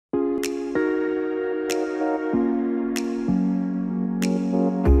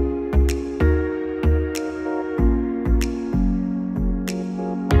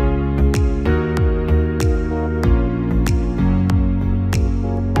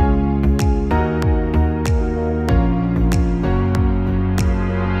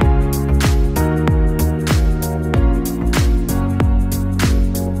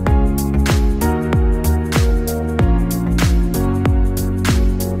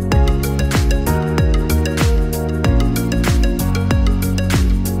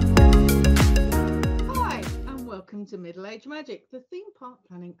Magic, the theme park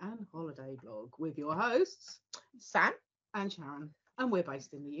planning and holiday blog with your hosts, Sam, and Sharon. And we're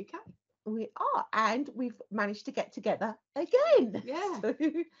based in the UK. we are, and we've managed to get together again. Yeah. So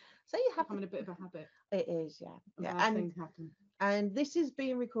you have Having a bit of a habit. It is, yeah. And Yeah. bad things happen. And this is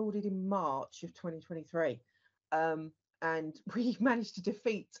being recorded in March of 2023. And we managed to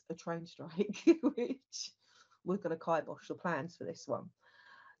defeat a train strike, which we're going to kibosh the plans for this one.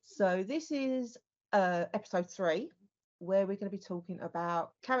 So this is episode 3, where we're going to be talking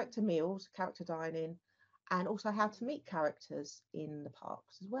about character meals, character dining, and also how to meet characters in the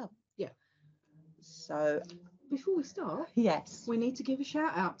parks as well. Yeah. So before we start, yes, we need to give a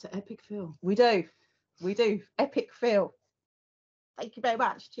shout out to Epic Phil. We do. Epic Phil. Thank you very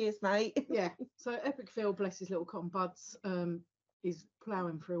much. Cheers, mate. Yeah. So Epic Phil, bless his little cotton buds, is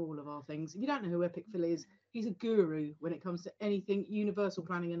ploughing through all of our things. If you don't know who Epic Phil is, he's a guru when it comes to anything universal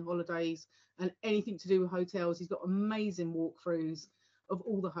planning and holidays and anything to do with hotels. He's got amazing walkthroughs of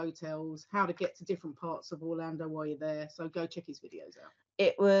all the hotels, how to get to different parts of Orlando while you're there. So go check his videos out.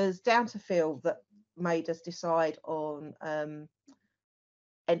 It was down to Phil that made us decide on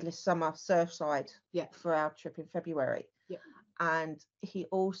Endless Summer Surfside for our trip in February. Yeah. And he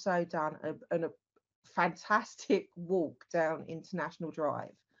also done a fantastic walk down International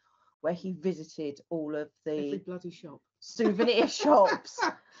Drive where he visited all of the every bloody shop, souvenir shops,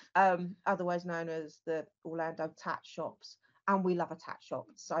 otherwise known as the Orlando tat shops. And we love a tat shop.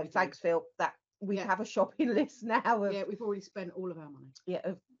 So thanks, Phil, that we have a shopping list now. We've already spent all of our money.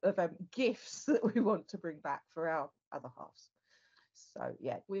 Yeah, of gifts that we want to bring back for our other halves. So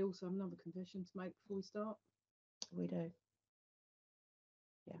yeah. We also have another confession to make before we start. We do.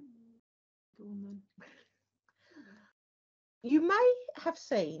 Yeah. Go on then. You may have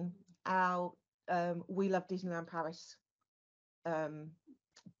seen our We Love Disneyland Paris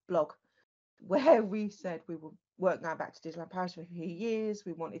blog, where we said we weren't going back to Disneyland Paris for a few years.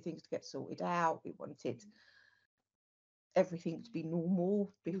 We wanted things to get sorted out. We wanted everything to be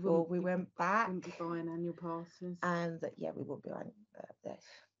normal before we went back. Wouldn't be buying annual passes. And that, we wouldn't be buying this.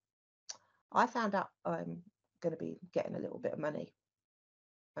 I found out I'm going to be getting a little bit of money.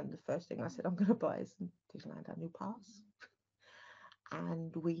 And the first thing I said I'm going to buy is Disneyland annual pass.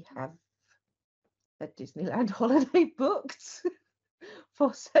 And we have a Disneyland holiday booked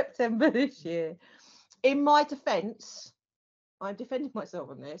for September this year. In my defence, I'm defending myself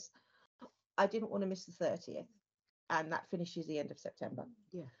on this. I didn't want to miss the 30th, and that finishes the end of September.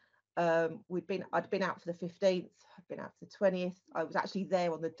 Yeah. I'd been out for the 15th. I'd been out for the 20th. I was actually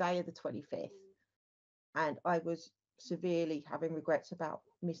there on the day of the 25th, and I was severely having regrets about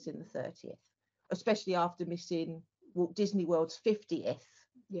missing the 30th, especially after missing Walt Disney World's 50th.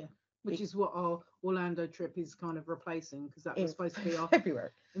 Yeah. Which is what our Orlando trip is kind of replacing, because that was supposed to be our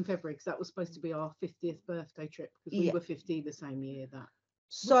February. In February, because that was supposed to be our 50th birthday trip, because we were 50 the same year that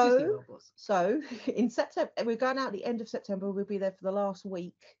Disney World was. So in September, we're going out at the end of September. We'll be there for the last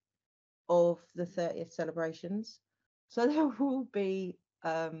week of the 30th celebrations. So there will be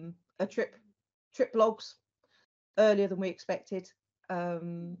a trip vlogs earlier than we expected,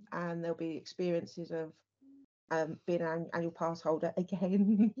 and there'll be experiences of being an annual pass holder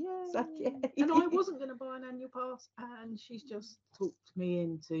again. So, and I wasn't going to buy an annual pass, and she's just talked me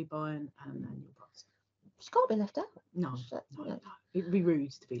into buying an annual pass. She can't be left out. No. It'd be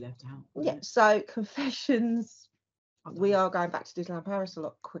rude to be left out. Yeah. So confessions. We are going back to Disneyland Paris a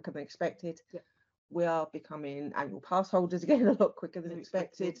lot quicker than expected. Yeah. We are becoming annual pass holders again a lot quicker than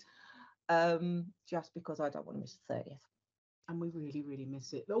expected. Just because I don't want to miss the 30th. And we really, really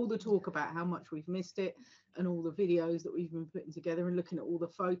miss it. All the talk about how much we've missed it and all the videos that we've been putting together and looking at all the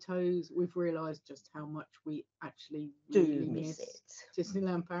photos, we've realised just how much we actually really miss it.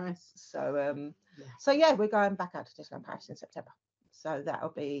 Disneyland Paris. So, we're going back out to Disneyland Paris in September. So that'll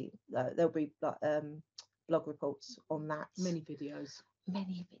be, there'll be blog reports on that. Many videos.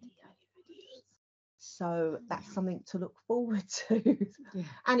 So that's something to look forward to. Yeah.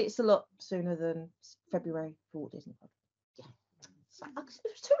 And it's a lot sooner than February for Walt Disney World. Yeah. So it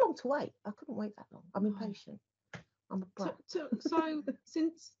was too long to wait. I couldn't wait that long. I'm impatient. I'm a brat. So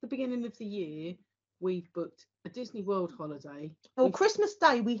since the beginning of the year, we've booked a Disney World holiday. Well, Christmas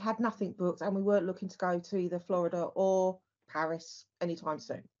Day we had nothing booked, and we weren't looking to go to either Florida or Paris anytime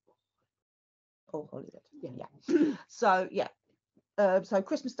soon. Or Hollywood. Yeah. So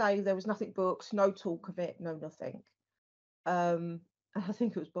Christmas Day there was nothing booked, no talk of it, no nothing. I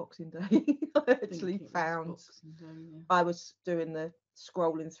think it was Boxing Day. I actually found I was doing the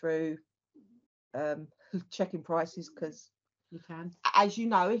scrolling through, checking prices, because you can, as you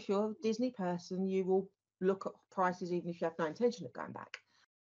know, if you're a Disney person, you will look at prices even if you have no intention of going back.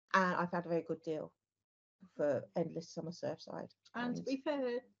 And I found a very good deal for Endless Summer Surfside. And to be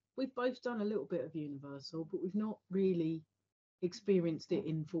fair, we've both done a little bit of Universal, but we've not really experienced it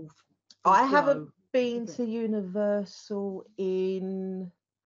in full. I haven't flow. been to Universal in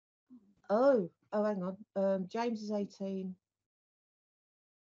hang on. James is 18.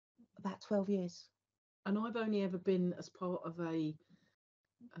 About 12 years. And I've only ever been as part of a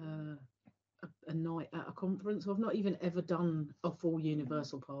night at a conference. I've not even ever done a full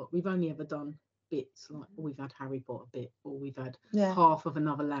Universal park. We've only ever done bits, like we've had Harry Potter bit, or we've had half of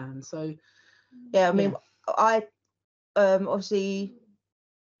another land. So yeah, I mean, I obviously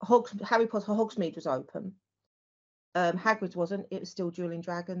Harry Potter Hogsmeade was open. Hagrid's wasn't. It was still Dueling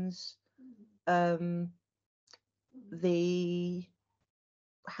Dragons. The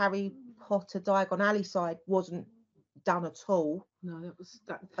Harry Potter Diagon Alley side wasn't done at all. No, that was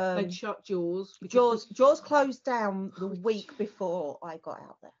that. They'd shut Jaws. Jaws closed down the week before I got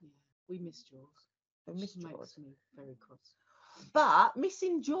out there. Yeah, we missed Jaws. I missed Jaws. Jaws. Makes me very cross. But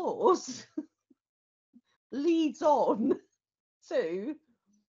missing Jaws leads on to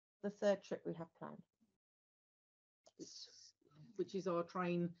the third trip we have planned, which is our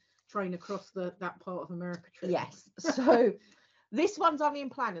train across that part of America trip. Yes. So this one's only in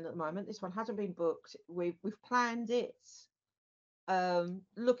planning at the moment. This one hasn't been booked. We've planned it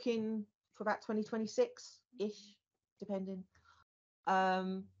looking for about 2026-ish, depending.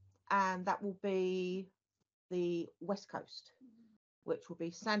 And that will be the West Coast, which will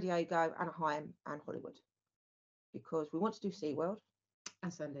be San Diego, Anaheim, and Hollywood, because we want to do SeaWorld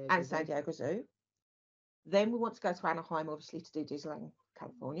and San Diego Zoo. Then we want to go to Anaheim, obviously, to do Disneyland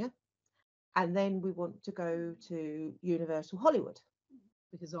California. And then we want to go to Universal Hollywood.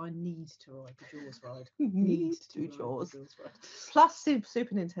 Because I need to ride the Jaws ride. Need to Jaws. Plus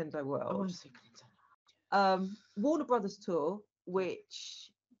Super Nintendo World. Oh, and Super Nintendo. Warner Brothers tour,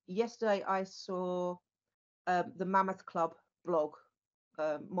 which yesterday I saw the Mammoth Club blog,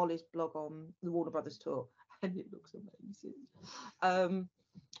 Molly's blog on the Warner Brothers tour, and it looks amazing.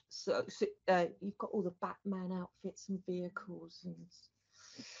 So you've got all the Batman outfits and vehicles, and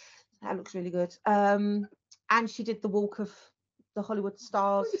that looks really good. And she did the walk of the Hollywood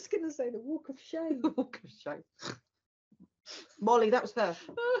stars. I was just going to say the walk of shame. The walk of shame. Molly, that was her.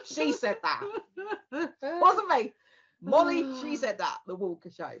 She said that. Wasn't me. Molly, she said that. The walk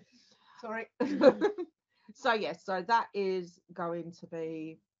of shame. Sorry. So yes, so that is going to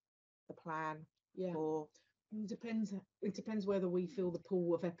be the plan. Yeah. For It depends whether we feel the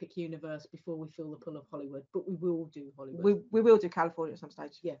pull of Epic Universe before we feel the pull of Hollywood, but we will do Hollywood. We will do California at some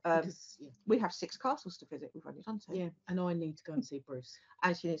stage. Yeah, because we have 6 castles to visit. We've only done 2. Yeah, and I need to go and see Bruce.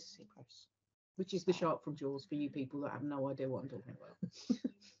 And she needs to see Bruce, which is the shark from Jaws, for you people that have no idea what I'm talking about.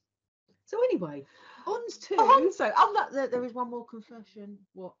 So anyway, there is one more confession.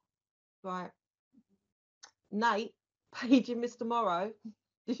 What? Right, Nate, Paige and Mr. Morrow,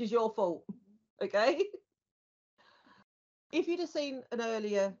 this is your fault. Okay. If you'd have seen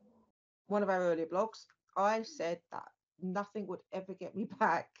one of our earlier blogs, I said that nothing would ever get me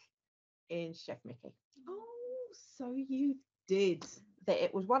back in Chef Mickey. Oh, so you did. That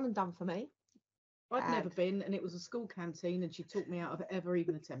it was one and done for me. I'd never been, and it was a school canteen, and she talked me out of ever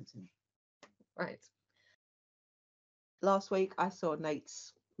even attempting. Right. Last week I saw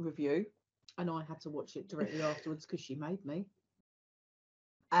Nate's review, and I had to watch it directly afterwards because she made me.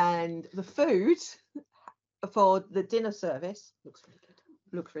 And the food for the dinner service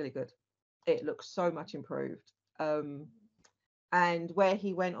looks really good. It looks so much improved. And where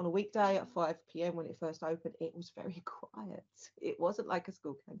he went on a weekday at 5 p.m. when it first opened, it was very quiet. It wasn't like a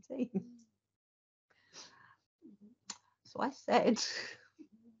school canteen. So I said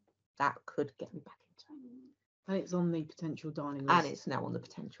that could get me back into it. And it's on the potential dining list. And it's now on the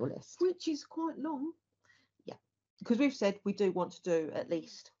potential list, which is quite long. Yeah, because we've said we do want to do at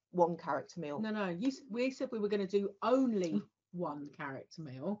least one character meal. No, we said we were going to do only one character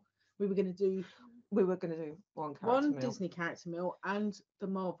meal. We were going to do one character meal. Disney character meal and the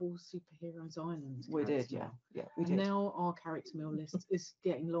Marvel Superheroes Island. We did, yeah, we did. Now our character meal list is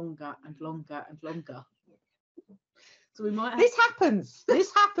getting longer and longer and longer. So we might. This happens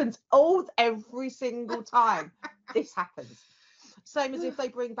every single time. This happens. Same as if they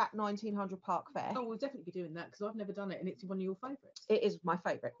bring back 1900 Park Fair. Oh, we'll definitely be doing that because I've never done it, and it's one of your favourites. It is my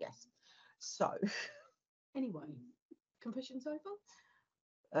favourite, yes. So, anyway, confessions over?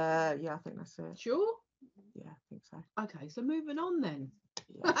 Yeah, I think that's it. Sure? Yeah, I think so. Okay, so moving on then.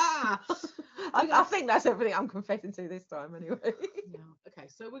 Yeah. I think that's everything I'm confessing to this time, anyway. Yeah. Okay,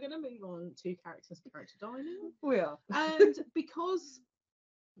 so we're going to move on to character dining. We are. And because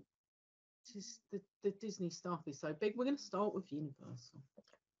the Disney stuff is so big, we're going to start with Universal.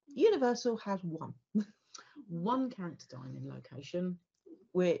 Universal has one. one character dining location.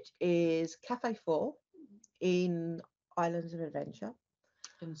 which is Cafe 4 in Islands of Adventure.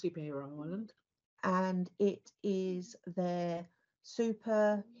 In Superhero Island. And it is their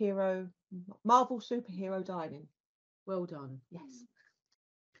Marvel superhero dining. Well done. Yes.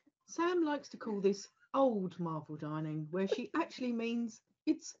 Sam likes to call this old Marvel dining, where she actually means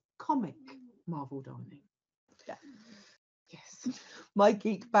it's comic Marvel dining. Yeah. Yes. My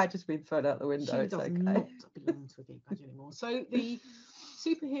geek badge has been thrown out the window. She It's does okay. not belong to a geek badge anymore. So the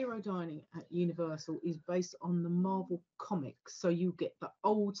superhero dining at Universal is based on the Marvel comics. So you get the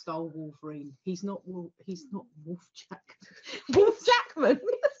old style Wolverine. He's not Wolf Jackman.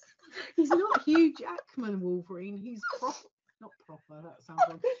 He's not Hugh Jackman Wolverine. He's not proper. That sounds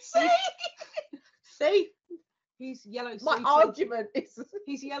wrong. See, he's yellow suited. My argument is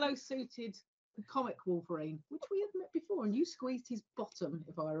He's yellow suited comic Wolverine, which we had met before, and you squeezed his bottom,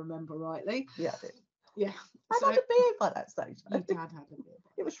 if I remember rightly. Yeah, I did. Yeah. I had a beer by that stage. Your dad had a beer.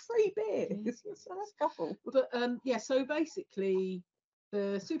 It was free beer. Yes, So that's a couple. But yeah, so basically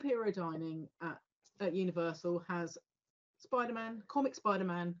the superhero dining at Universal has Spider-Man, comic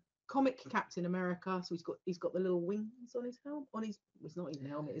Captain America. So he's got the little wings on his helmet, it's not even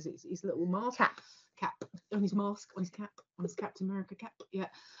helmet, is it? It's his little mask. Cap on his mask, on his cap, on his Captain America cap. Yeah.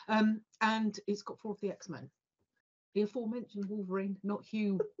 And it's got 4 of the X-Men. The aforementioned Wolverine, not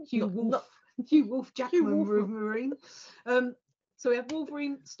Hugh Jackman Wolverine. So we have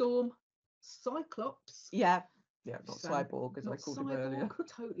Wolverine, Storm, Cyclops. Yeah, not Cyborg as I called him earlier.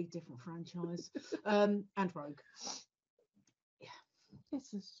 Totally different franchise. And Rogue. Yeah,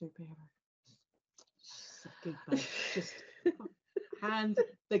 It's a superhero. Geek badge. Just hand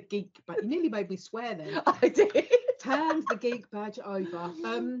the geek badge. You nearly made me swear then. I did. Hand the geek badge over.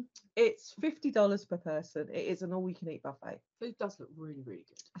 It's $50 per person. It is an all-you-can-eat buffet. Food does look really, really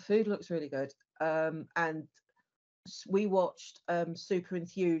good. Food looks really good. And we watched Super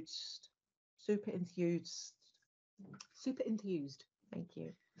Enthused. Thank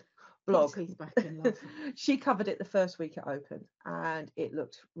you. Blog. He's back in love. She covered it the first week it opened, and it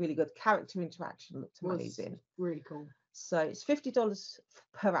looked really good. Character interaction looked amazing. Really cool. So it's $50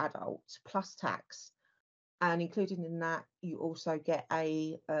 per adult plus tax, and included in that, you also get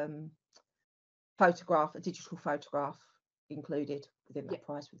a digital photograph included within that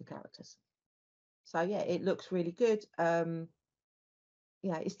price with the characters. So yeah, it looks really good.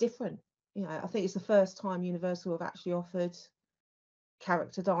 It's different. I think it's the first time Universal have actually offered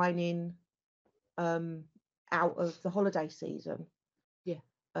character dining out of the holiday season.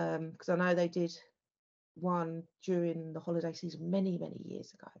 Because I know they did one during the holiday season many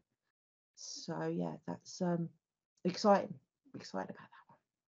years ago. So yeah, that's exciting about that one.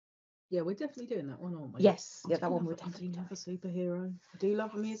 Yeah, we're definitely doing that one, aren't we? Yes, that one we're definitely definitely love a superhero. I do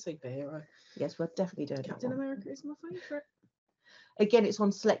love me a superhero. Yes, we're definitely doing Captain that one. America is my favourite. Again, it's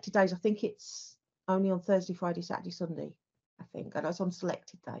on selected days. I think it's only on Thursday, Friday, Saturday, Sunday. I think, and it's on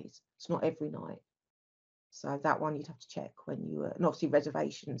selected days. It's not every night. So that one you'd have to check when you and obviously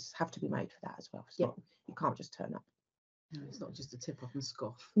reservations have to be made for that as well. You can't just turn up. No, it's not just a tip off and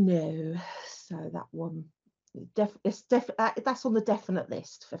scoff. No. So that one, that's on the definite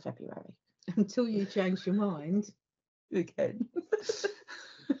list for February. Until you change your mind. Again.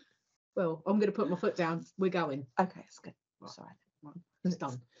 Well, I'm going to put my foot down. We're going. Okay, that's good. Right. Sorry. It's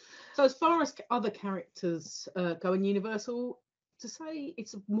done. So as far as other characters go in Universal, to say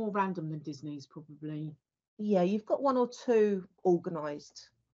it's more random than Disney's probably. Yeah, you've got 1 or 2 organised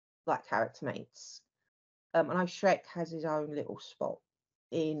like character meets. I know Shrek has his own little spot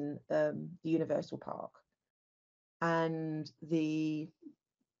in the Universal Park, and the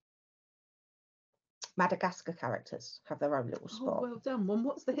Madagascar characters have their own little spot. Oh, well done.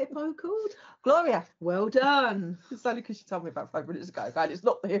 What's the hippo called? Gloria. Well done. It's only because she told me about 5 minutes ago, and it's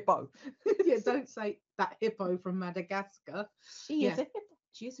not the hippo. Yeah, don't say that hippo from Madagascar. She is a hippo.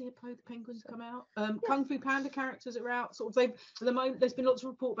 She is a hippo. The penguins come out. Kung Fu Panda characters are out. At the moment, there's been lots of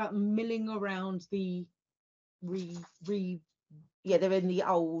report about milling around the Yeah, they're in the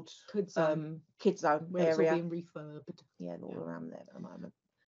old kids zone area. Where it's all being refurbed. Yeah, all around there at the moment.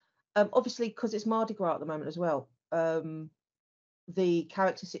 Obviously, because it's Mardi Gras at the moment as well, the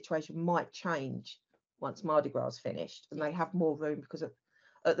character situation might change once Mardi Gras is finished, and they have more room because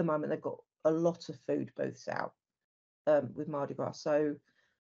at the moment they've got a lot of food booths out with Mardi Gras. So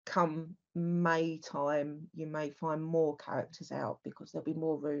come May time, you may find more characters out because there'll be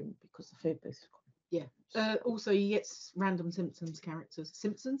more room because the food booths. Yeah. Also, you get random Simpsons characters.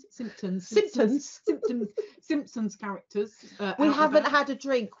 Simpsons characters. We haven't had a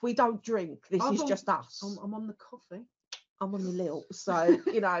drink. We don't drink. This is just us. I'm on the coffee. I'm on the little. So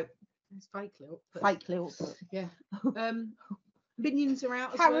It's fake Lilt. But Fake Lilt. yeah. Minions are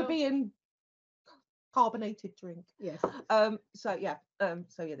out as well. Caribbean carbonated drink. Yes. So yeah,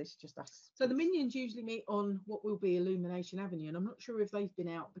 this is just us. So the Minions usually meet on what will be Illumination Avenue, and I'm not sure if they've been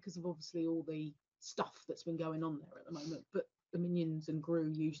out because of obviously all the stuff that's been going on there at the moment. But the Minions and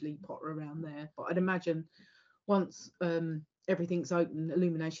Gru usually potter around there. But I'd imagine once everything's open,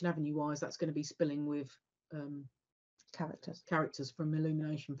 Illumination Avenue wise, that's going to be spilling with characters from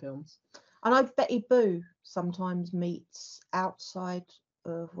Illumination films. I know Betty Boo sometimes meets outside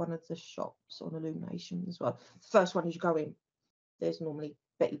of one of the shops on Illumination as well. First one as you go in, there's normally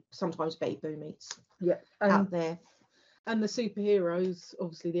sometimes Betty Boo meets out there. And the superheroes,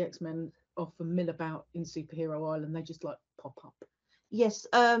 obviously the X-Men often mill about in Superhero Island. They just like pop up. Yes,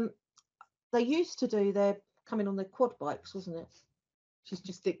 they used to do their coming on their quad bikes, wasn't it? She's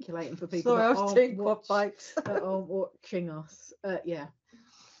gesticulating for people Sorry, I was doing quad bikes. that are watching us. Yeah.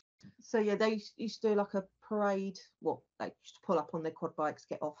 So yeah, they used to do like a parade. Well, they used to pull up on their quad bikes,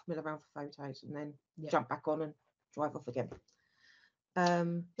 get off, mill around for photos, and then jump back on and drive off again.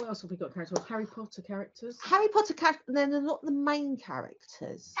 What else have we got characters? Harry Potter characters. Harry Potter characters. Then they're not the main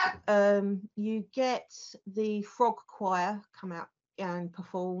characters. You get the Frog Choir come out and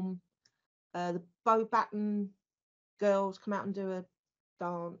perform. The Beauxbaton girls come out and do a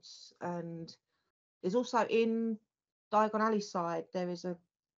dance, and there's also in Diagon Alley side there is a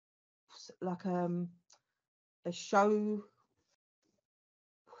show.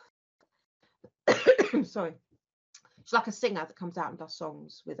 Sorry, it's like a singer that comes out and does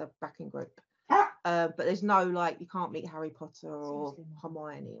songs with a backing group. But there's no you can't meet Harry Potter or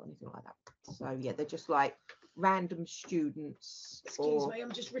Hermione or anything like that. So yeah, they're just like random students. Excuse me,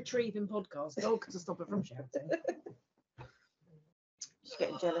 I'm just retrieving podcast dog to stop her from shouting. She's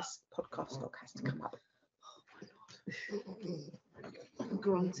getting jealous. Podcast dog has to come up. Oh my god.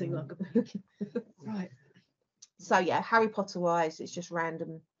 Grunting like a pig. Right. So yeah, Harry Potter wise, it's just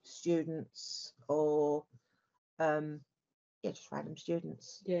random students or just random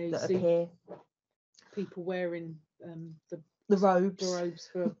students that appear. People wearing the robes. The robes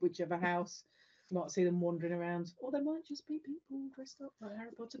for whichever house. You might see them wandering around, or they might just be people dressed up like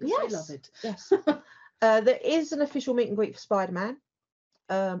Harry Potter because they love it. Yes. There is an official meet and greet for Spider-Man,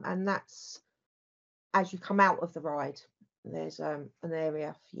 and that's as you come out of the ride. There's an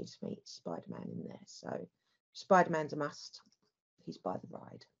area for you to meet Spider-Man in there. So Spider-Man's a must. He's by the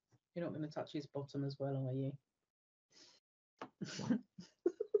ride. You're not going to touch his bottom as well, are you?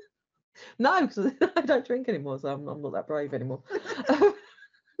 No, because I don't drink anymore, so I'm not that brave anymore.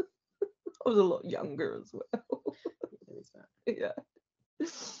 I was a lot younger as well. Yeah.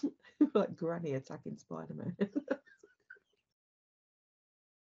 Like Granny attacking Spider-Man.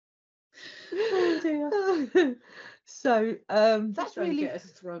 Oh dear. So that's really get us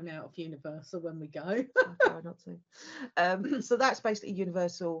thrown out of Universal when we go. I'll try not to. So that's basically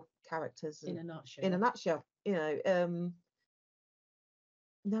Universal characters in a nutshell. In a nutshell, you know.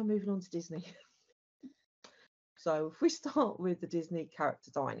 Now moving on to Disney. So if we start with the Disney character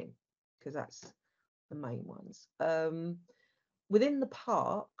dining, because that's the main ones. Within the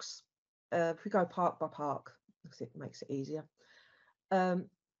parks, if we go park by park, because it makes it easier.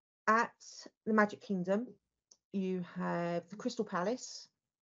 At the Magic Kingdom, you have the Crystal Palace,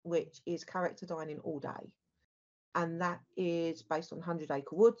 which is character dining all day. And that is based on 100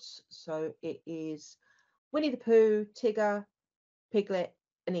 Acre Woods. So it is Winnie the Pooh, Tigger, Piglet,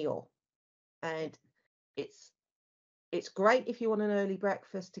 and Eeyore. And it's great if you want an early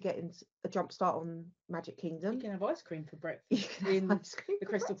breakfast to get in a jump start on Magic Kingdom. You can have ice cream for breakfast in the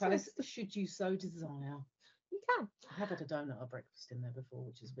Crystal Palace, should you so desire. You can. I have had a donut at breakfast in there before,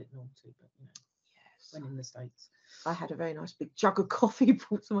 which is a bit naughty, but you know, yes, when in the States. I had a very nice big jug of coffee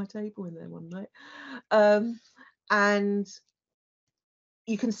brought to my table in there one night. And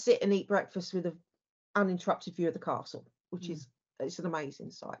you can sit and eat breakfast with an uninterrupted view of the castle, which is it's an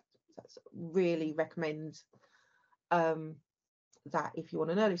amazing sight. That's really recommend that if you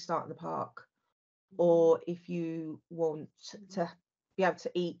want an early start in the park, or if you want to be able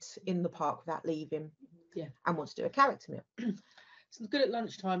to eat in the park without leaving, and want to do a character meal. It's good at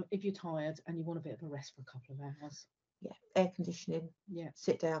lunchtime if you're tired and you want a bit of a rest for a couple of hours. Yeah, air conditioning. Yeah,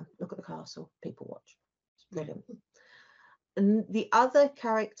 sit down, look at the castle, people watch. It's brilliant. And the other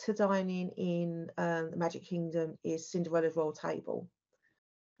character dining in the Magic Kingdom is Cinderella's Royal Table.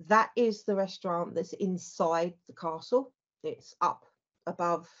 That is the restaurant that's inside the castle. It's up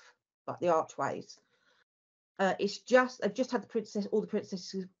above like the archways. It's just I've just had all the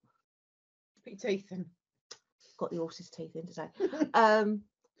princesses. Put your teeth in. Got the horse's teeth in today.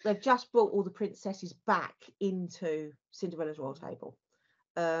 They've just brought all the princesses back into Cinderella's Royal Table.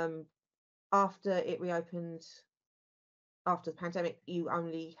 after it reopened after the pandemic, you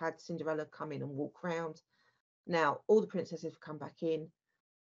only had Cinderella come in and walk around. Now all the princesses have come back in,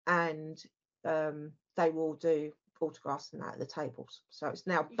 and they will do autographs and that at the tables. So it's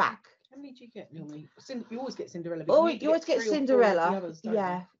now back. How many do you get normally? You always get Cinderella. Oh, you always get 3 or 4 of the Cinderella. others, don't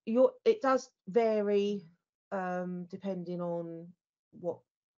Yeah, it does vary depending on what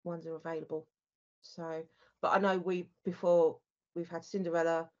ones are available. So, but I know we've had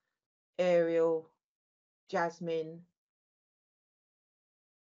Cinderella, Ariel, Jasmine,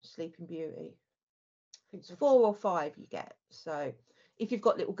 Sleeping Beauty. It's 4 or 5 you get. So if you've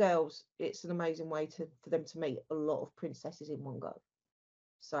got little girls, it's an amazing way for them to meet a lot of princesses in one go.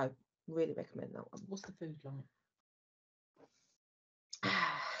 So really recommend that one. What's the food like?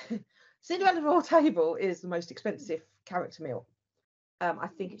 Cinderella Royal Table is the most expensive character meal. I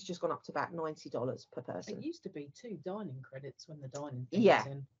think it's just gone up to about $90 per person. It used to be 2 dining credits when the dining thing was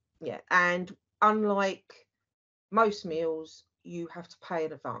in. Yeah, and unlike most meals, you have to pay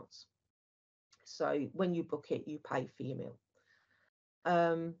in advance. So when you book it, you pay for your meal.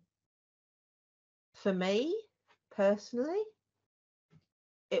 For me personally,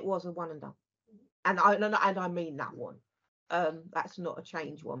 it was a one and done, and I mean that one. That's not a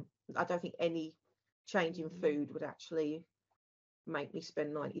change one. I don't think any change in food would actually make me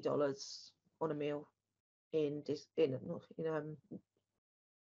spend $90 on a meal in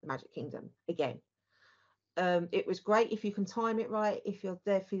Magic Kingdom again. It was great if you can time it right. If you're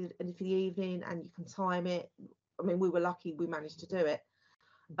there for the evening and you can time it, I mean, we were lucky we managed to do it.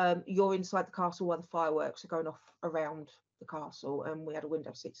 You're inside the castle while the fireworks are going off around the castle, and we had a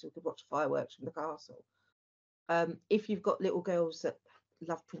window seat so we could watch fireworks from the castle. If you've got little girls that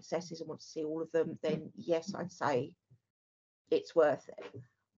love princesses and want to see all of them, then yes, I'd say it's worth it.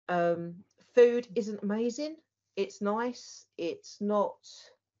 Food isn't amazing. It's nice. It's not.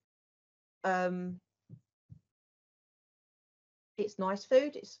 It's nice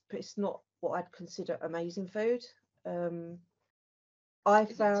food. It's not what I'd consider amazing food. Is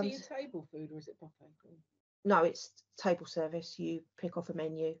it to your table food or is it buffet food? No, it's table service. You pick off a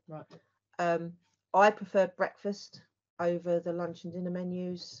menu. Right. I preferred breakfast over the lunch and dinner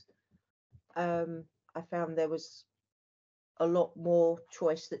menus. I found there was a lot more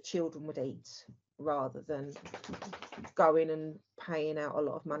choice that children would eat rather than going and paying out a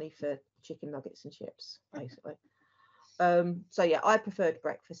lot of money for chicken nuggets and chips, basically. So yeah, I preferred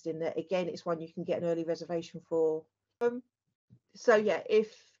breakfast in there. Again, it's one you can get an early reservation for. So yeah,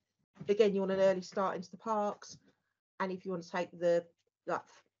 if again you want an early start into the parks, and if you want to take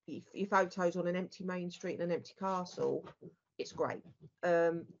your photos on an empty main street and an empty castle, it's great.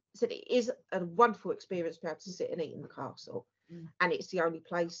 So it is a wonderful experience to be able to sit and eat in the castle, and it's the only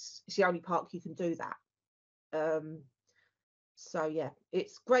park you can do that. So yeah,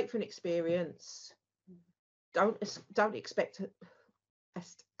 it's great for an experience. Don't expect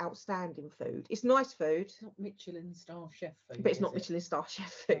outstanding food. It's nice food. It's not Michelin star chef food. But it's not Michelin star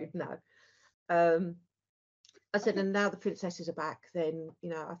chef food, no. I said, and now the princesses are back, then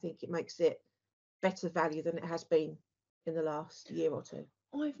I think it makes it better value than it has been in the last year or two.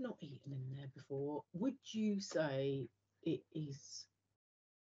 I've not eaten in there before. Would you say it is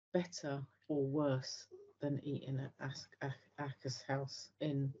better or worse than eating at Akka's house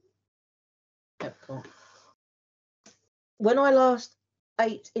in Epcot? When I last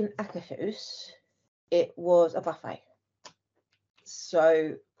ate in Akka's house, it was a buffet.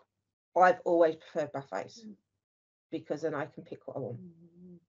 So I've always preferred buffets because then I can pick what I want.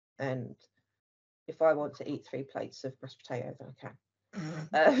 And if I want to eat 3 plates of mashed potato, then I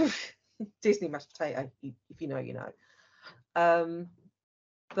can. Disney mashed potato, if you know, you know.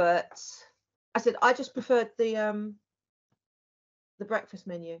 But I said I just preferred the breakfast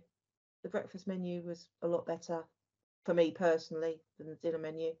menu. The breakfast menu was a lot better for me personally than the dinner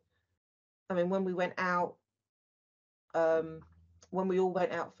menu. I mean, when we went out, when we all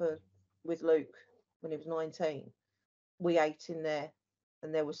went out with Luke when he was 19, we ate in there,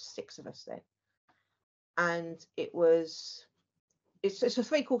 and there was 6 of us then, and it's a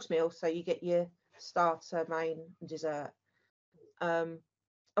 3-course meal, so you get your starter, main, and dessert. And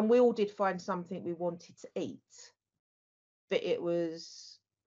we all did find something we wanted to eat, but it was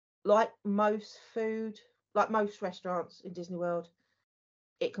like most food, like most restaurants in Disney World,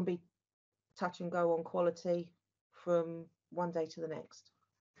 it can be touch and go on quality from one day to the next.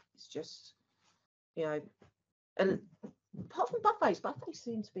 It's just, and apart from buffets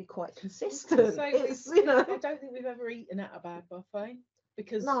seem to be quite consistent. So I don't think we've ever eaten at a bad buffet,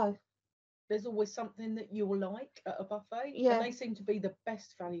 because there's always something that you'll like at a buffet. Yeah. And they seem to be the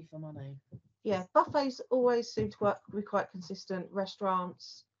best value for money. Yeah, buffets always seem to be quite consistent.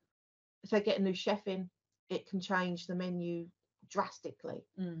 Restaurants, if they get a new chef in, it can change the menu drastically.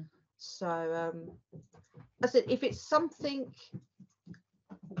 So I said, if it's something,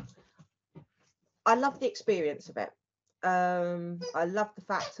 I love the experience of it. I love the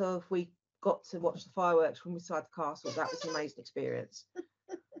fact of we got to watch the fireworks from inside the castle. That was an amazing experience.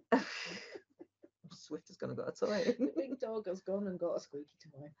 Swift has gone and got a toy. The big dog has gone and got a squeaky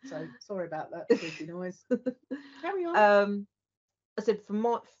toy. So sorry about that squeaky noise. Carry on. I said,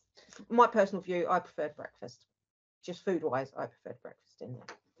 from my personal view, I preferred breakfast. Just food wise, I preferred breakfast in there.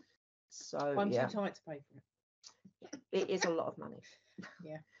 So I'm too tight to pay for it. It is a lot of money.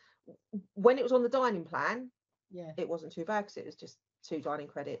 Yeah. When it was on the dining plan, yeah, it wasn't too bad because it was just 2 dining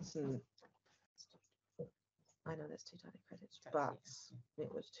credits, and I know there's 2 dining credits, but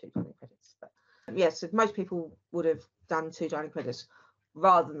it was 2 dining credits. But so most people would have done 2 dining credits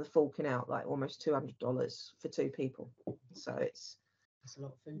rather than forking out like almost $200 for 2 people. So that's a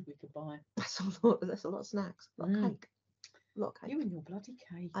lot of food we could buy. That's a lot of snacks, a lot of cake. A lot of cake. You and your bloody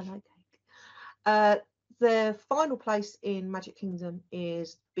cake. I like cake. The final place in Magic Kingdom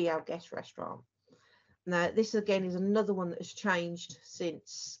is Be Our Guest restaurant. Now, this again is another one that has changed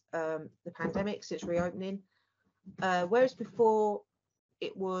since the pandemic, since reopening. Whereas before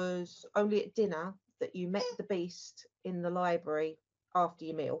it was only at dinner that you met the Beast in the library after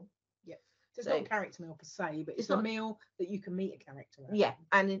your meal. Yeah. So it's not a character meal per se, but it's a meal that you can meet a character at. Yeah,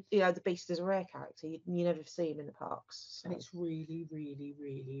 and the Beast is a rare character. You never see him in the parks. So. And it's really, really,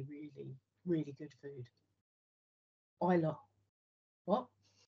 really, really, really good food. I love. What?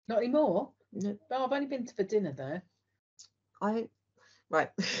 Not anymore? No. But I've only been for dinner there.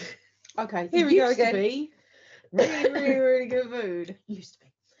 Right. Okay. Here we go again. To be really, really, really good food. Used to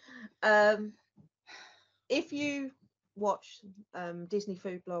be. If you watch Disney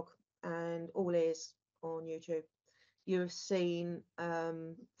Food Blog and All Ears on YouTube, you have seen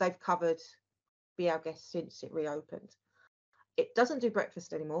they've covered Be Our Guest since it reopened. It doesn't do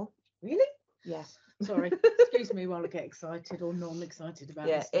breakfast anymore. Really? Yes. Sorry. Excuse me while I get excited or non-excited about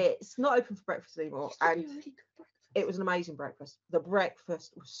this. Yeah, it's not open for breakfast anymore. And really good breakfast. It was an amazing breakfast. The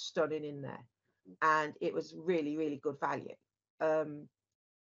breakfast was stunning in there, and it was really, really good value.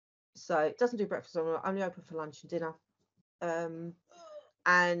 So it doesn't do breakfast, only open for lunch and dinner.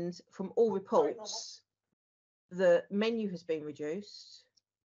 And from all reports, the menu has been reduced.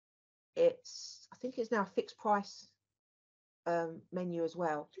 I think it's now a fixed price menu as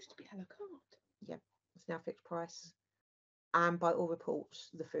well. It used to be a la carte. Yeah, it's now fixed price. And by all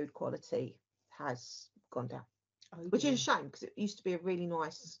reports, the food quality has gone down, which is a shame because it used to be a really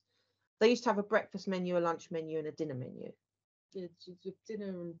nice. They used to have a breakfast menu, a lunch menu, and a dinner menu. Yeah, dinner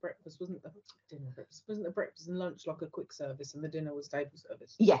and breakfast wasn't the breakfast and lunch like a quick service, and the dinner was table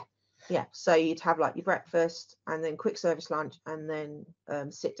service. Yeah. So you'd have like your breakfast and then quick service lunch and then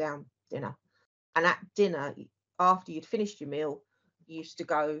sit down dinner. And at dinner, after you'd finished your meal, you used to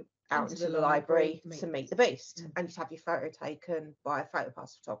go out into the library to meet the Beast, and you'd have your photo taken by a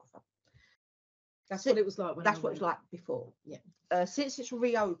PhotoPass photographer. That's what it was like. That's what it was like before. Yeah. Since it's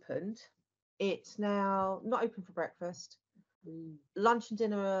reopened, it's now not open for breakfast. Lunch and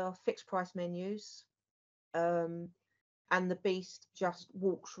dinner are fixed price menus, and the Beast just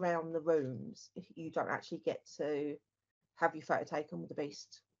walks around the rooms. If you don't actually get to have your photo taken with the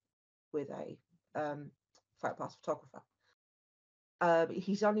Beast with a PhotoPass photographer.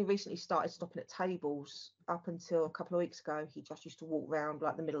 He's only recently started stopping at tables. Up until a couple of weeks ago, he just used to walk around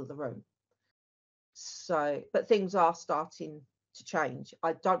like the middle of the room. So, but things are starting to change.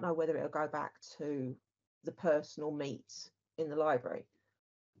 I don't know whether it'll go back to the personal meets in the library.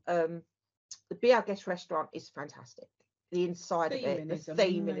 The Be Our Guest restaurant is fantastic. The inside of it, the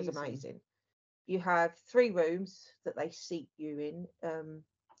theme is amazing. You have 3 rooms that they seat you in.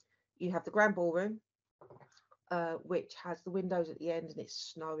 You have the Grand Ballroom, which has the windows at the end, and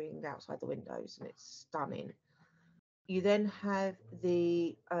it's snowing outside the windows, and it's stunning. You then have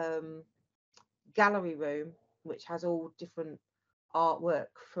the gallery room, which has all different artwork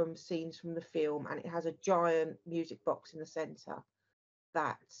from scenes from the film, and it has a giant music box in the centre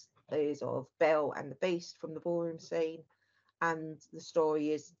that is of Belle and the Beast from the ballroom scene, and the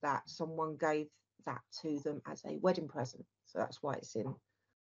story is that someone gave that to them as a wedding present, so that's why it's in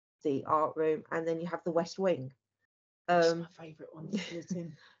the art room. And then you have the West Wing. It's my favourite one.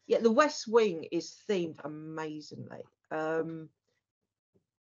 Yeah, the West Wing is themed amazingly.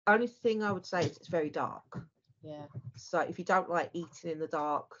 Only thing I would say is it's very dark. Yeah. So if you don't like eating in the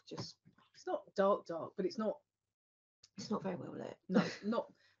dark, just it's not dark, but it's not very well lit. No, not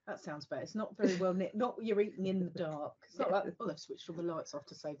that sounds better. It's not very well lit. Not you're eating in the dark. It's not like they've switched all the lights off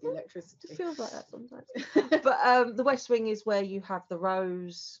to save the electricity. It feels like that sometimes. But the West Wing is where you have the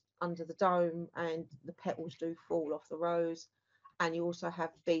Rose, under the dome, and the petals do fall off the rose. And you also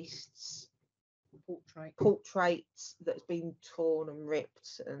have Beast's portraits that's been torn and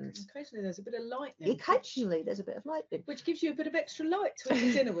ripped, and occasionally there's a bit of lightning. Occasionally there's a bit of lightning, which gives you a bit of extra light to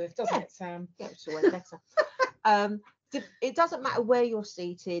eat dinner with, doesn't it, Sam? Yeah, it's always better. It doesn't matter where you're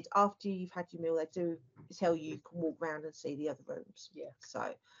seated. After you've had your meal, they do tell you can walk around and see the other rooms. Yeah.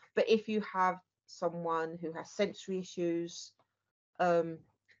 So, but if you have someone who has sensory issues, the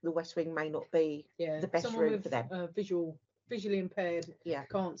West Wing may not be the best room for them. Visually impaired,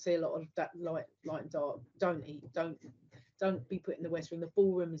 can't see a lot of that light and dark. Don't be put in the West Wing. The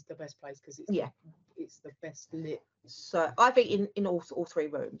ballroom is the best place because it's the best lit. So I've eaten in all three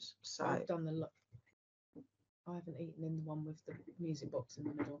rooms. So I've done I haven't eaten in the one with the music box in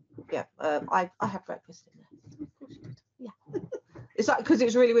the middle. Yeah, I had breakfast in there. Of course you did. Yeah. It's like, because it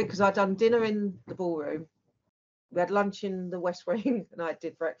was really weird because I'd done dinner in the ballroom, we had lunch in the West Wing, and I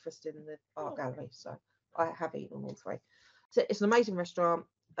did breakfast in the art gallery. So I have eaten on all three. So it's an amazing restaurant.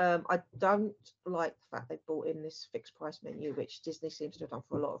 I don't like the fact they brought in this fixed price menu, which Disney seems to have done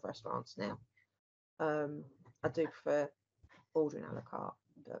for a lot of restaurants now. I do prefer ordering a la carte,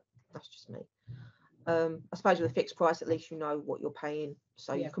 but that's just me. I suppose with a fixed price, at least you know what you're paying,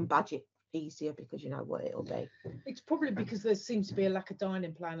 so you can budget easier because you know what it'll be. It's probably because there seems to be a lack of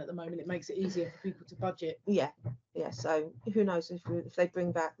dining plan at the moment. It makes it easier for people to budget. Yeah. So who knows if they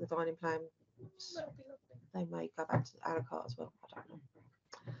bring back the dining plan, That'll be lovely. They may go back to the a la carte as well. I don't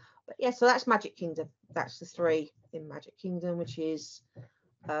know. But yeah, so that's Magic Kingdom. That's the three in Magic Kingdom, which is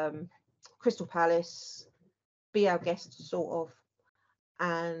Crystal Palace, Be Our Guest, sort of,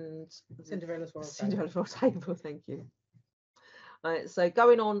 and Cinderella's Royal Table. Thank you. Right, so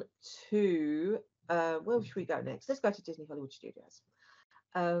going on to where should we go next? Let's go to Disney Hollywood Studios.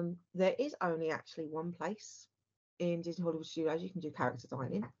 There is only actually one place in Disney Hollywood Studios you can do character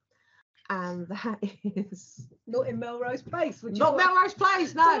dining, and that is not in Melrose Place. Not Melrose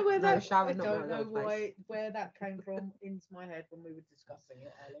Place. No, I don't know where that came from into my head when we were discussing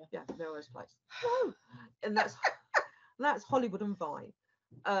it earlier. Yeah, Melrose Place. And that's Hollywood and Vine.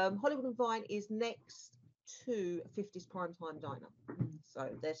 Hollywood and Vine is next to 50s Primetime Diner, so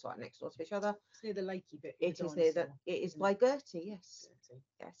they're right next door to each other. It's near the lakey bit. It is near that. It is by Gertie. Yes.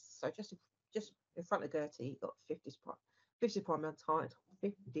 Yes. So just in front of Gertie, you've got 50s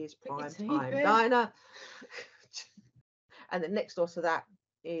Primetime Diner, and then next door to that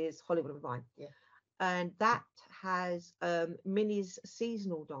is Hollywood and Vine. Yeah. And that has Minnie's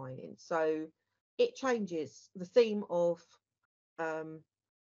seasonal dining, so it changes. The theme of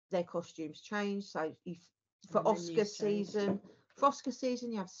their costumes change. So for Oscar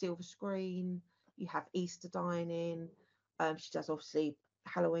season, you have silver screen, you have Easter dining. She does obviously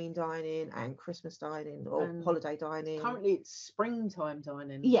Halloween dining and Christmas dining or holiday dining. Currently, it's springtime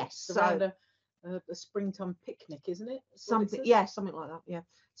dining. Yes, it's around a springtime picnic, isn't it? Something like that. Yeah.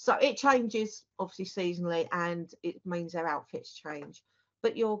 So it changes obviously seasonally, and it means their outfits change.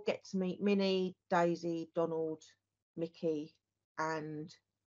 But you'll get to meet Minnie, Daisy, Donald, Mickey, and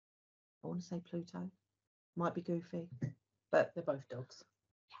I want to say Pluto. Might be Goofy, but they're both dogs.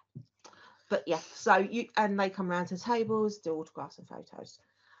 Yeah. But yeah, so they come around to tables, do autographs and photos.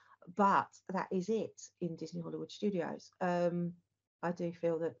 But that is it in Disney Hollywood Studios. I do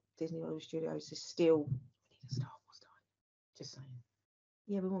feel that Disney Hollywood Studios is still a Star Wars dining. Just saying.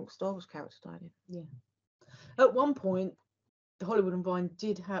 Yeah, we want Star Wars character dining. Yeah. At one point, the Hollywood and Vine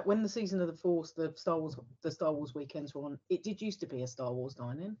did have, when the season of the Force, the Star Wars weekends were on, it did used to be a Star Wars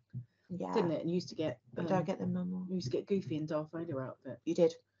dining. Yeah. Didn't it? And you used to get I don't get them no more. You used to get Goofy and Darth Vader outfit. You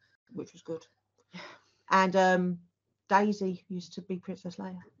did, which was good. And Daisy used to be Princess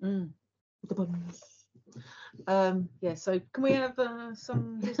Leia. With the buttons. Yeah, so can we have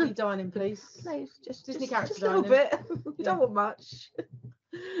some Disney dining, please? Please, just Disney character just a little dining. bit. We don't want much.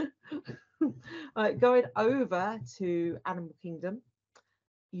 Right, going over to Animal Kingdom,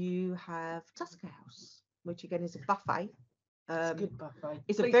 you have Tusker House, which again is a buffet. It's a good buffet.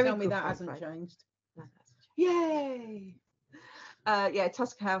 It's Please a very tell me good that buffet. hasn't changed. No, that's Yay! yeah,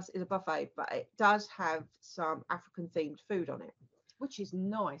 Tusker House is a buffet, but it does have some African themed food on it, which is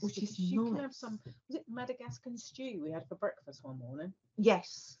nice. You can have some. Was it Madagascar stew we had for breakfast one morning?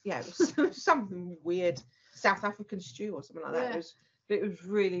 Yes, yeah, it was something weird, South African stew or something like that. Yeah. It was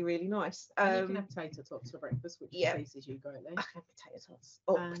really, really nice. And you can have potato tots for breakfast, which pleases you greatly. I have potato tots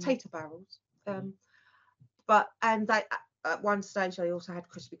or potato barrels. And they at one stage they also had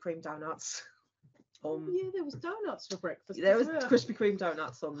Krispy Kreme donuts. Yeah, there was donuts for breakfast. There was Krispy Kreme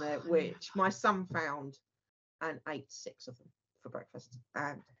donuts on there, which my son found and ate 6 of them for breakfast,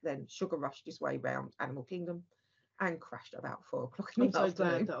 and then sugar rushed his way round Animal Kingdom and crashed at about 4 o'clock in I'm the so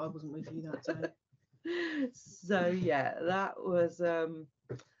afternoon. glad that I wasn't with you that day. So yeah, that was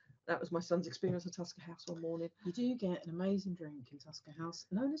my son's experience at Tusker House one morning. You do get an amazing drink in Tusker House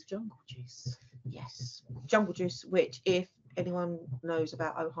known as Jungle Juice. Yes, Jungle Juice, which if anyone knows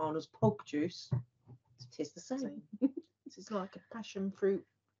about Ohana's Pog Juice, it is the same. It's like a passion fruit,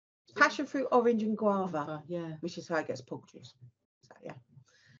 orange and guava, yeah. which is how it gets Pog Juice. So yeah.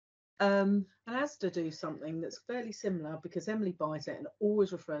 And Asda do something that's fairly similar because Emily buys it and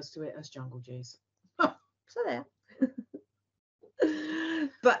always refers to it as Jungle Juice. So there.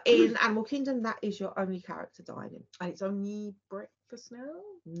 But in Animal Kingdom, that is your only character dining. And it's only breakfast now?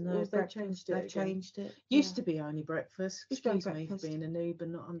 No, they've changed it. They've changed it. Used to be only breakfast. Used to be Excuse me for breakfast. being a noob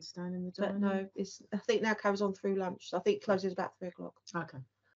and not understanding the But dining. no, I think now carries on through lunch. I think it closes about 3 o'clock. Okay.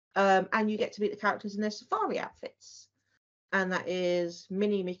 And you get to meet the characters in their safari outfits. And that is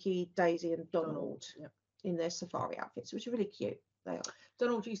Minnie, Mickey, Daisy, and Donald in their safari outfits, which are really cute. They are.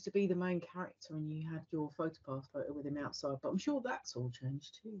 Donald used to be the main character and you had your photopath photo with him outside, but I'm sure that's all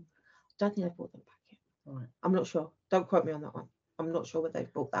changed too. Don't think they've brought them back yet. Right. I'm not sure. Don't quote me on that one. I'm not sure whether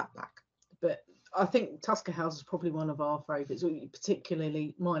they've brought that back. But I think Tusker House is probably one of our favourites,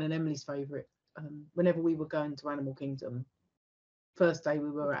 particularly mine and Emily's favourite. Whenever we were going to Animal Kingdom, first day we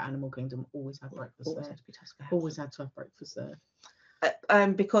were at Animal Kingdom, always had breakfast Always there. had to be Tusker House. Always had to have breakfast there.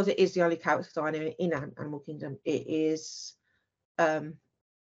 Because it is the only character dining in Animal Kingdom, it is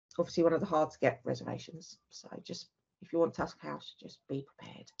obviously one of the hard to get reservations. So just if you want Tusker House, just be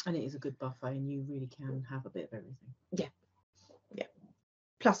prepared. And it is a good buffet, and you really can have a bit of everything. Yeah.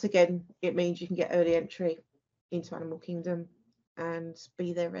 Plus, again, it means you can get early entry into Animal Kingdom and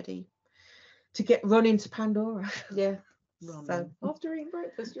be there ready to run into Pandora. Yeah. So after eating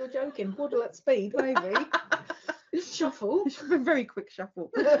breakfast, you're joking. Waddle at speed, maybe. Shuffle. Very quick shuffle.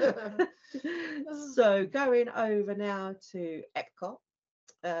 So going over now to Epcot,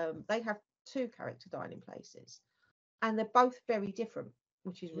 they have 2 character dining places, and they're both very different,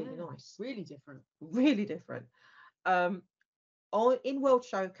 which is really nice. Really different. Really different. In World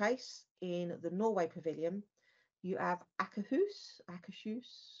Showcase in the Norway Pavilion, you have Akershus.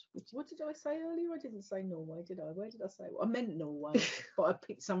 What did I say earlier? I didn't say Norway, did I? Where did I say? I meant Norway, but I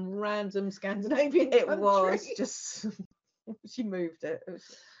picked some random Scandinavian country. Was just she moved it.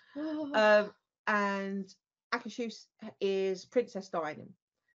 And Akershus is princess dining,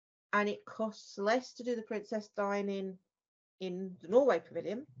 and it costs less to do the princess dining in the Norway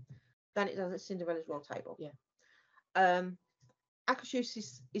Pavilion than it does at Cinderella's Royal Table. Yeah. Akershus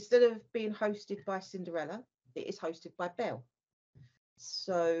is, instead of being hosted by Cinderella, it is hosted by Belle.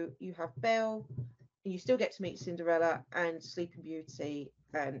 So you have Belle, and you still get to meet Cinderella and Sleeping Beauty,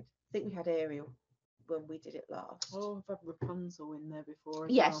 and I think we had Ariel when we did it last. Oh, I've had Rapunzel in there before.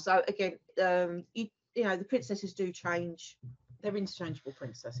 Yes. Well. So again, you know the princesses do change. They're interchangeable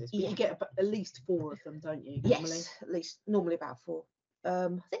princesses, but you get at least 4 of them, don't you? Yes, Normally? at least normally about 4. I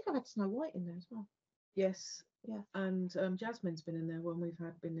think I've had Snow White in there as well. Yes. Yeah. And Jasmine's been in there when we've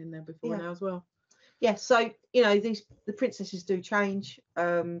been in there before now as well. Yeah. So you know the princesses do change,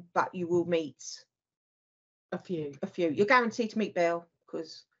 but you will meet a few. You're guaranteed to meet Belle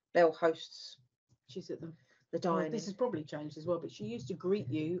because Belle hosts. She's at the dining. Well, this has probably changed as well, but she used to greet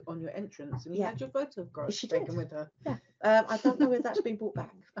you on your entrance, and you had your photograph she taken did. with her. Yeah. I don't know whether that's been brought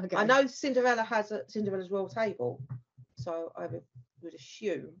back. Okay. I know Cinderella has a Cinderella's Royal Table, so I would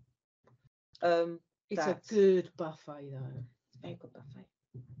assume. It's a good buffet, though. It's a very good buffet.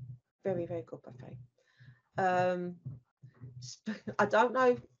 Very, very good buffet. I don't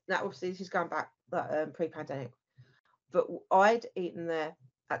know. Now, obviously, this is going back pre-pandemic, but I'd eaten there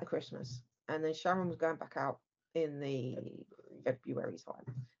at the Christmas, and then Sharon was going back out in the February time,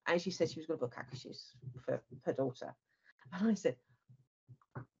 and she said she was going to book Akershus for her daughter, and I said,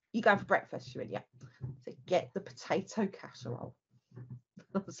 "You going for breakfast?" She went, "Yeah." I said, "Get the potato casserole."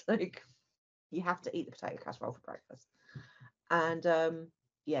 I was like, "You have to eat the potato casserole for breakfast," and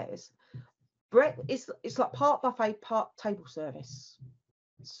it's like part buffet, part table service.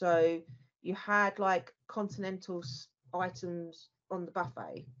 So you had like continental items on the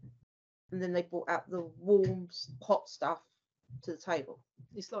buffet, and then they brought out the warm, hot stuff to the table.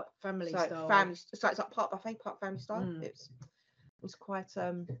 It's like family style. So it's like part buffet, part family style. It was quite.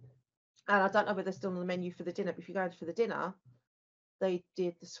 And I don't know whether they're still on the menu for the dinner. But if you go for the dinner, they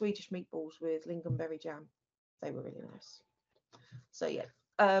did the Swedish meatballs with lingonberry jam. They were really nice. So yeah,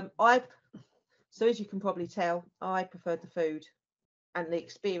 So as you can probably tell, I preferred the food and the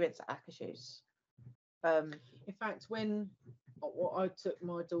experience at Akershus. In fact, when what I took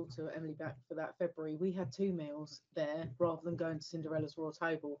my daughter Emily back for that February. We had 2 meals there rather than going to Cinderella's Royal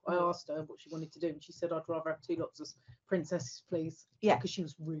Table. I asked her what she wanted to do, and she said, "I'd rather have 2 lots of princesses, please." Yeah. Because she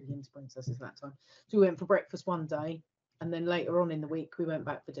was really into princesses at that time. So we went for breakfast one day, and then later on in the week we went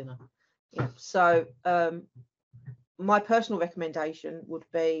back for dinner. Yeah. So my personal recommendation would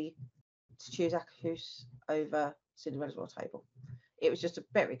be to choose Akershus over Cinderella's Royal Table. It was just a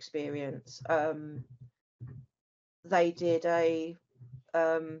better experience. They did the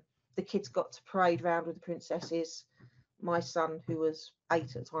kids got to parade around with the princesses. My son, who was 8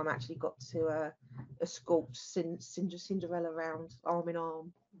 at the time, actually got to escort Cinderella around arm in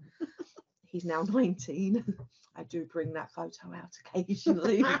arm. He's now 19. I do bring that photo out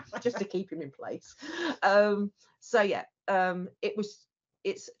occasionally just to keep him in place. So yeah,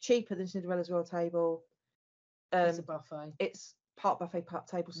 it's cheaper than Cinderella's Royal Table. It's a buffet. It's part buffet, part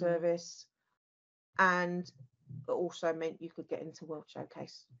table service, and it also meant you could get into World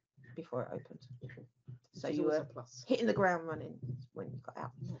Showcase before it opened. So you were hitting the ground running when you got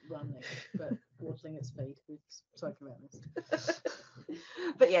out. Not running, but waddling at speed. We've spoken about this.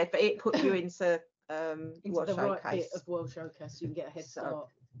 But it put you into World the Showcase. Right bit of World Showcase, so you can get a head start.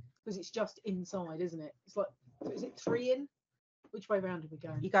 Because it's just inside, isn't it? It's like, is it 3 in? Which way round are we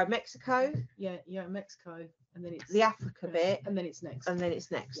going? You go Mexico. Yeah, Mexico, and then it's the Africa bit, and then it's next.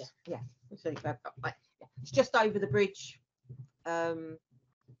 Yeah. So it's just over the bridge,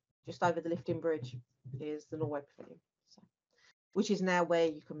 just over the lifting bridge is the Norway Pavilion, which is now where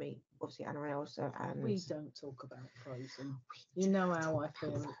you can meet obviously Anna and Elsa. And we don't talk about Frozen. You know how I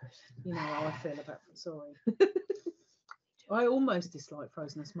feel. You know how I feel about. Sorry. I almost dislike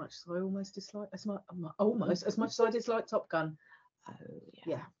Frozen as much as I dislike Top Gun. Oh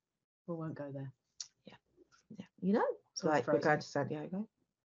yeah. We won't go there. Yeah. You know, so like Frozen. We're going to San Diego.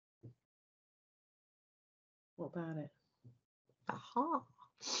 What about it? Aha.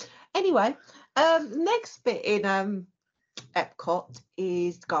 Anyway, next bit in Epcot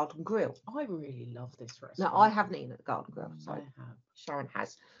is the Garden Grill. I really love this restaurant. No, I haven't eaten at the Garden Grill. So I have. Sharon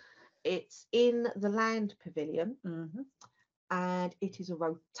has. It's in the Land Pavilion. Mm-hmm. And it is a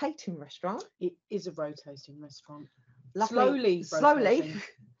rotating restaurant. It is a rotating restaurant. Slowly,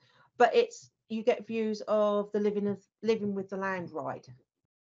 but you get views of the living with the land ride,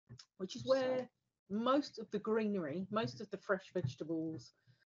 which is where most of the greenery, most of the fresh vegetables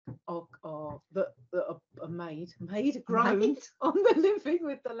are grown on the living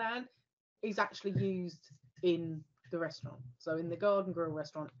with the land is actually used in the restaurant. So in the Garden Grill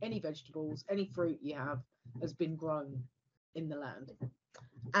restaurant, any vegetables, any fruit you have has been grown in the land.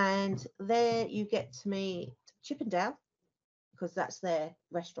 And there you get to meet Chip and Dale, because that's their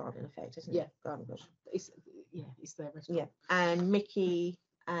restaurant in effect, isn't it? Garden Grill. It's their restaurant. Yeah, and Mickey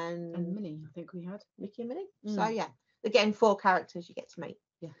and Minnie, I think we had Mickey and Minnie. So yeah, again 4 characters you get to meet.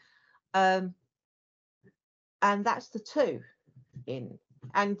 Yeah. And that's the 2 in.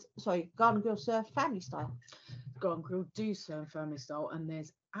 And sorry, Garden Grill serve family style. Garden Grill do serve family style, and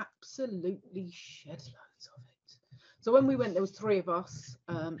there's absolutely shed loads of it. So when we went, there was 3 of us.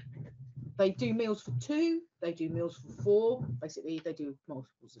 They do meals for 2. They do meals for 4. Basically, they do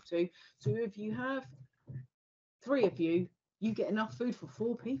multiples of 2. So if you have 3 of you, you get enough food for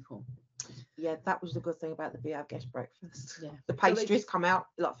 4 people. Yeah, that was the good thing about the Be Our Guest breakfast. Yeah, the pastries come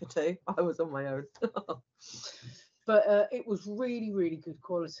out like for 2. I was on my own. But it was really, really good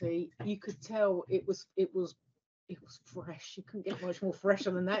quality. You could tell it was fresh. You couldn't get much more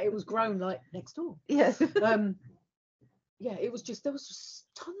fresher than that. It was grown like next door. Yes. Yeah, there was just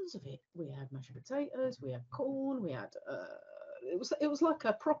tons of it. We had mashed potatoes, we had corn, we had it was like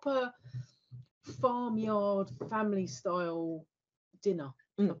a proper farmyard family style dinner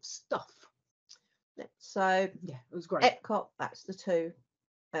of stuff. So yeah, it was great. Epcot, that's the 2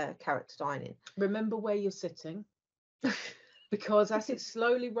 character dining. Remember where you're sitting, because as it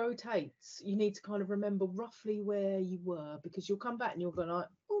slowly rotates, you need to kind of remember roughly where you were, because you'll come back and you'll go like,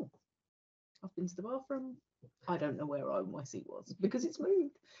 oh, I've been to the bathroom. I don't know where my seat was, because it's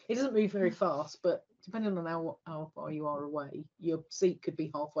moved. It doesn't move very fast, but depending on how far you are away, your seat could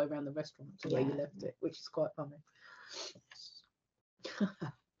be halfway around the restaurant to where you left it, which is quite funny.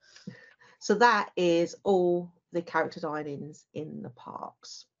 So that is all the character dinings in the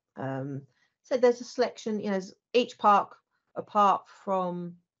parks. So there's a selection, each park, apart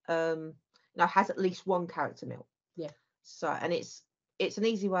from has at least 1 character meal. Yeah. So, and it's an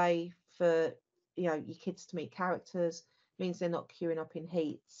easy way for your kids to meet characters. It means they're not queuing up in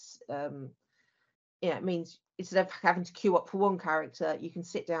heats. It means instead of having to queue up for 1 character, you can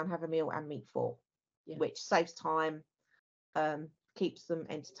sit down, have a meal, and meet 4, which saves time. keeps them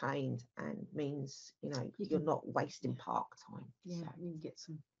entertained and means, you know, You you're can- not wasting yeah. park time. Yeah, So, you can get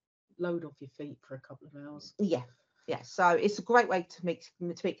some load off your feet for a couple of hours. yeah. So it's a great way to meet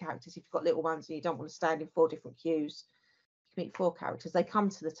characters. If you've got little ones and you don't want to stand in 4 different queues, you can meet 4 characters. They come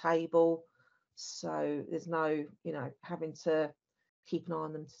to the table, so there's no, you know, having to keep an eye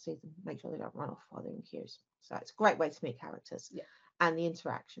on them to see them, make sure they don't run off while they're in queues. So it's a great way to meet characters. Yeah. And the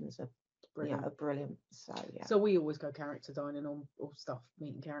interactions are Brilliant. are brilliant. So yeah. So we always go character dining on or stuff,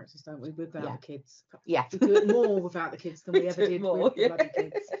 meeting characters, don't we? Without Yeah. the kids. Yeah. We do it more without the kids than we ever did with the bloody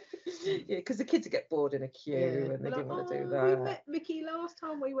kids. Yeah, because the kids get bored in a queue and they We're didn't want to do We that. met Mickey last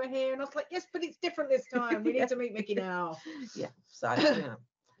time we were here, and I was like, yes, but it's different this time. We Yeah. need to meet Mickey now. Yeah. So you know,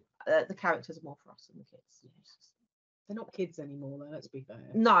 the characters are more for us than the kids. They're not kids anymore, though. Let's be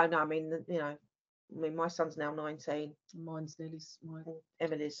fair. No. I mean, you know, my son's now 19. Mine's nearly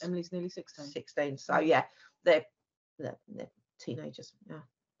Emily's nearly 16. 16. So yeah, they're teenagers. Yeah,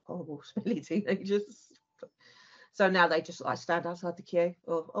 horrible, smelly teenagers. So now they just like stand outside the queue,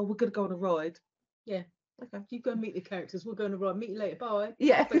 or we're gonna go on a ride. Yeah. Okay. You go and meet the characters. We're going to ride. Meet you later. Bye.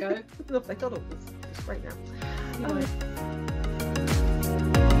 Yeah. Off they go. Off they got it's great now. Anyway.